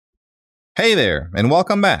Hey there, and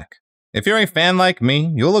welcome back. If you're a fan like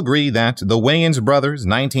me, you'll agree that The Wayans Brothers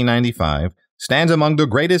 1995 stands among the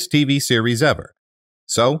greatest TV series ever.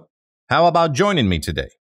 So, how about joining me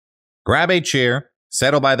today? Grab a chair,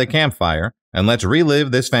 settle by the campfire, and let's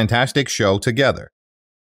relive this fantastic show together.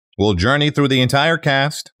 We'll journey through the entire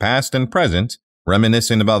cast, past and present,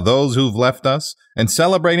 reminiscing about those who've left us and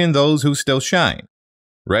celebrating those who still shine.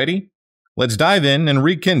 Ready? Let's dive in and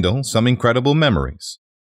rekindle some incredible memories.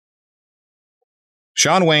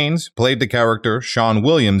 Shawn Wayans played the character Shawn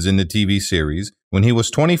Williams in the TV series when he was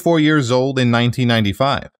 24 years old in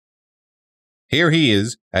 1995. Here he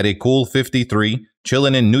is at a cool 53,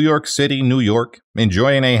 chilling in New York City, New York,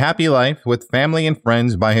 enjoying a happy life with family and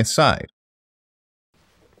friends by his side.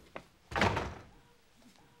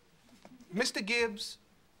 Mr. Gibbs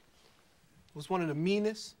was one of the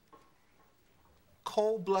meanest,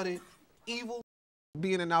 cold-blooded, evil.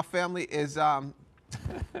 Being in our family is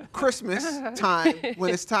Christmas time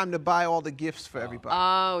when it's time to buy all the gifts for everybody.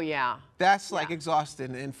 Oh, yeah. That's like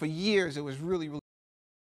exhausting, and for years it was really.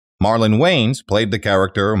 Marlon Wayans played the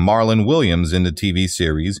character Marlon Williams in the TV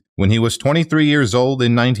series when he was 23 years old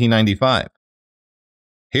in 1995.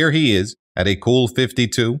 Here he is at a cool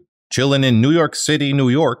 52, chilling in New York City, New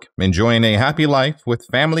York, enjoying a happy life with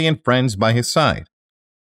family and friends by his side.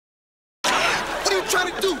 What are you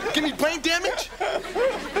trying to do? Give me brain damage?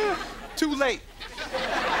 Too late.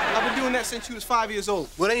 I've been doing that since you was 5 years old.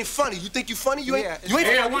 Well, it ain't funny. You think you funny? You ain't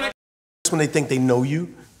funny. That's when they think they know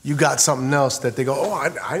you. You got something else that they go, oh,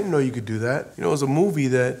 I didn't know you could do that. You know, it was a movie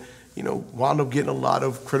that, wound up getting a lot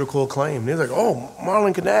of critical acclaim. They're like, oh,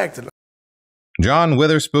 Marlon can act. John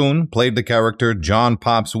Witherspoon played the character John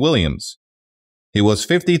Pops Williams. He was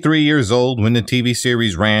 53 years old when the TV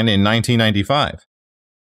series ran in 1995.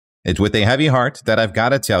 It's with a heavy heart that I've got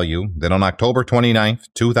to tell you that on October 29th,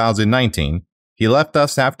 2019, he left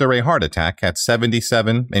us after a heart attack at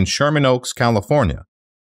 77 in Sherman Oaks, California.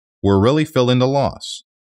 We're really feeling the loss.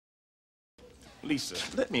 Lisa,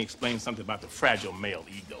 let me explain something about the fragile male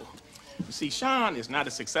ego. You see, Shawn is not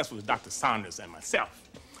as successful as Dr. Saunders and myself.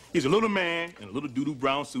 He's a little man in a little doo-doo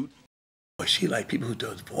brown suit. She liked people who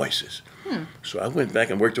does voices. So I went back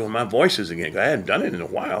and worked on my voices again. I hadn't done it in a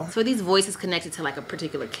while. So are these voices connected to like a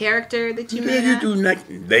particular character that you made? Yeah, you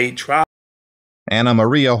do. They try. Anna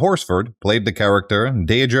Maria Horsford played the character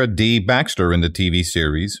Deidre D. Baxter in the TV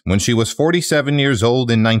series when she was 47 years old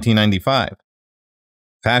in 1995.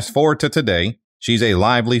 Fast forward to today, she's a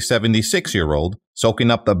lively 76-year-old, soaking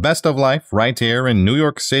up the best of life right here in New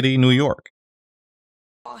York City, New York.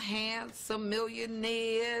 Handsome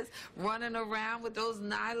millionaires running around with those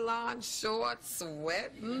nylon shorts,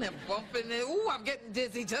 sweating and bumping it. Ooh, I'm getting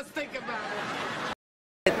dizzy just thinking about it.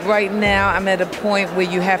 Right now, I'm at a point where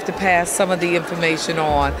you have to pass some of the information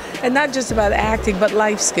on, and not just about acting, but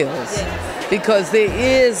life skills, because there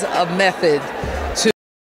is a method to.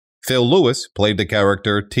 Phil Lewis played the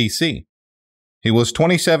character TC. He was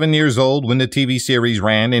 27 years old when the TV series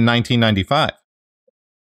ran in 1995.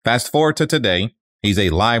 Fast forward to today, he's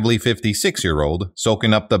a lively 56-year-old,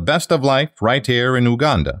 soaking up the best of life right here in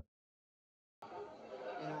Uganda.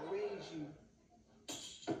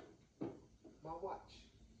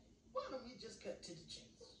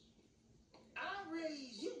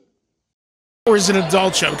 It's an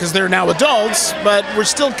adult show because they're now adults, but we're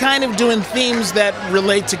still kind of doing themes that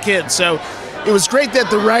relate to kids. So it was great that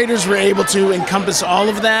the writers were able to encompass all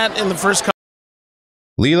of that in the first couple.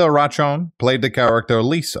 Leela Rachon played the character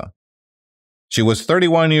Lisa. She was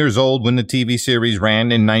 31 years old when the TV series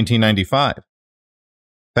ran in 1995.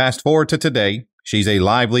 Fast forward to today, she's a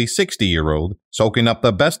lively 60-year-old, soaking up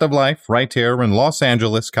the best of life right here in Los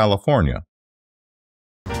Angeles, California.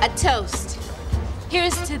 A toast.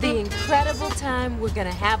 Here's to the incredible time we're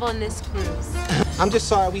gonna have on this cruise. I'm just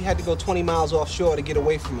sorry we had to go 20 miles offshore to get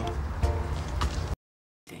away from him.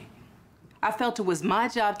 I felt it was my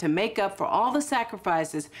job to make up for all the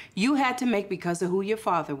sacrifices you had to make because of who your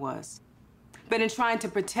father was. But in trying to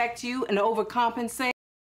protect you and overcompensate.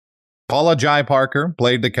 Paula Jai Parker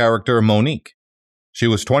played the character Monique. She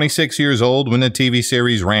was 26 years old when the TV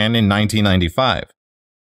series ran in 1995.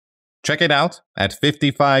 Check it out, at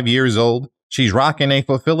 55 years old, she's rocking a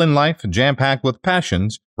fulfilling life jam-packed with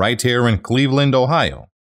passions right here in Cleveland, Ohio.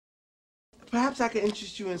 Perhaps I could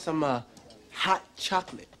interest you in some hot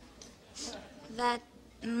chocolate. That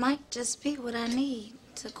might just be what I need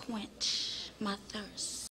to quench my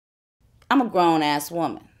thirst. I'm a grown-ass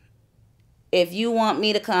woman. If you want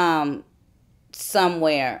me to come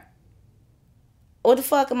somewhere, what the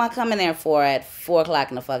fuck am I coming there for at 4 o'clock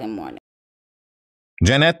in the fucking morning?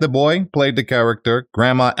 Jeanette the Boy played the character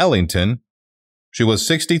Grandma Ellington She was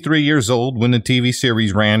 63 years old when the TV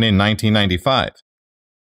series ran in 1995.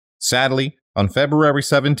 Sadly, on February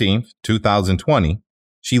 17, 2020,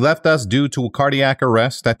 she left us due to a cardiac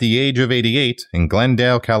arrest at the age of 88 in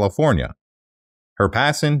Glendale, California. Her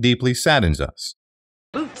passing deeply saddens us.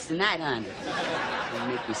 Boots tonight, honey. I'm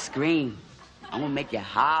gonna make you scream. I'm gonna make you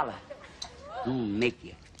holler. I'm gonna make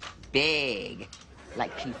you beg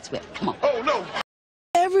like Keith Sweat. Come on. Oh, no.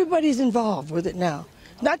 Everybody's involved with it now.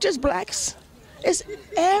 Not just blacks. It's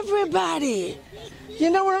everybody. You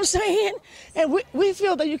know what I'm saying? And we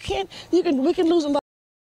feel that we can lose a lot.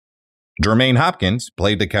 Jermaine Hopkins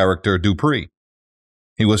played the character Dupree.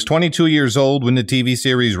 He was 22 years old when the TV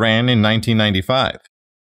series ran in 1995.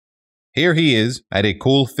 Here he is at a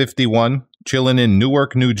cool 51, chilling in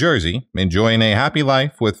Newark, New Jersey, enjoying a happy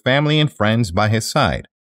life with family and friends by his side.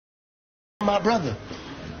 My brother.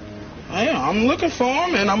 I'm looking for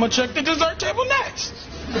him, and I'm going to check the dessert table next.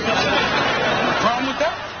 No problem with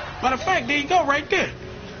that? Matter of fact, there you go, right there.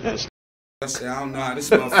 Yes. I said, I don't know how this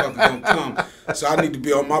motherfucker gonna come, so I need to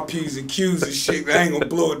be on my P's and Q's and shit. I ain't gonna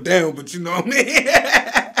blow it down, but you know what I mean?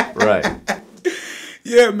 Right.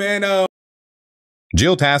 Yeah, man.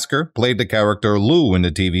 Jill Tasker played the character Lou in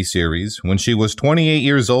the TV series when she was 28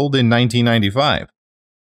 years old in 1995.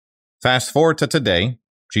 Fast forward to today,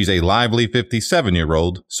 she's a lively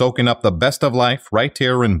 57-year-old soaking up the best of life right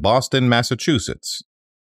here in Boston, Massachusetts.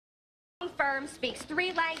 Firm speaks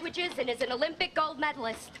 3 languages and is an Olympic gold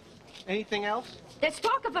medalist. Anything else? There's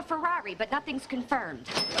talk of a Ferrari, but nothing's confirmed.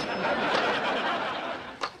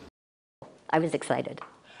 I was excited.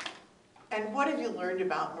 And what have you learned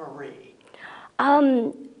about Marie?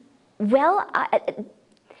 Well,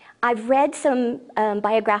 I've read some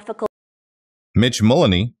biographical. Mitch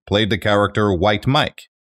Mulaney played the character White Mike.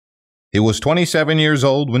 He was 27 years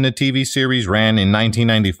old when the TV series ran in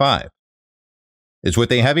 1995. It's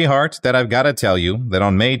with a heavy heart that I've got to tell you that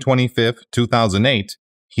on May 25, 2008,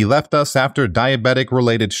 he left us after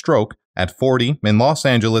diabetic-related stroke at 40 in Los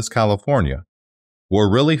Angeles, California. We're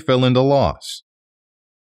really feeling the loss.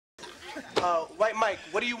 White Mike,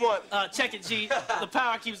 what do you want? Check it, G. The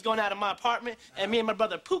power keeps going out of my apartment, and me and my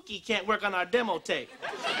brother Pookie can't work on our demo tape.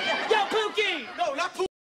 Yo, Pookie! No, not Pookie.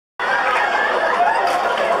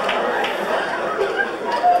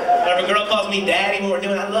 Whenever a girl calls me daddy when we're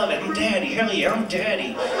doing, I love it. I'm daddy. Hell yeah, I'm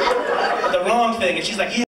daddy. The wrong thing, and she's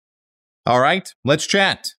like, yeah. All right, let's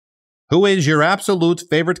chat. Who is your absolute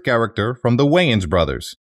favorite character from the Wayans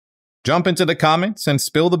brothers? Jump into the comments and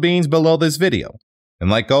spill the beans below this video. And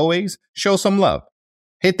like always, show some love.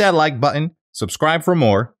 Hit that like button, subscribe for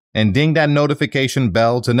more, and ding that notification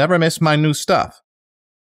bell to never miss my new stuff.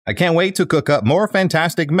 I can't wait to cook up more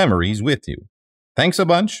fantastic memories with you. Thanks a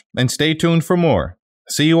bunch, and stay tuned for more.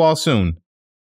 See you all soon.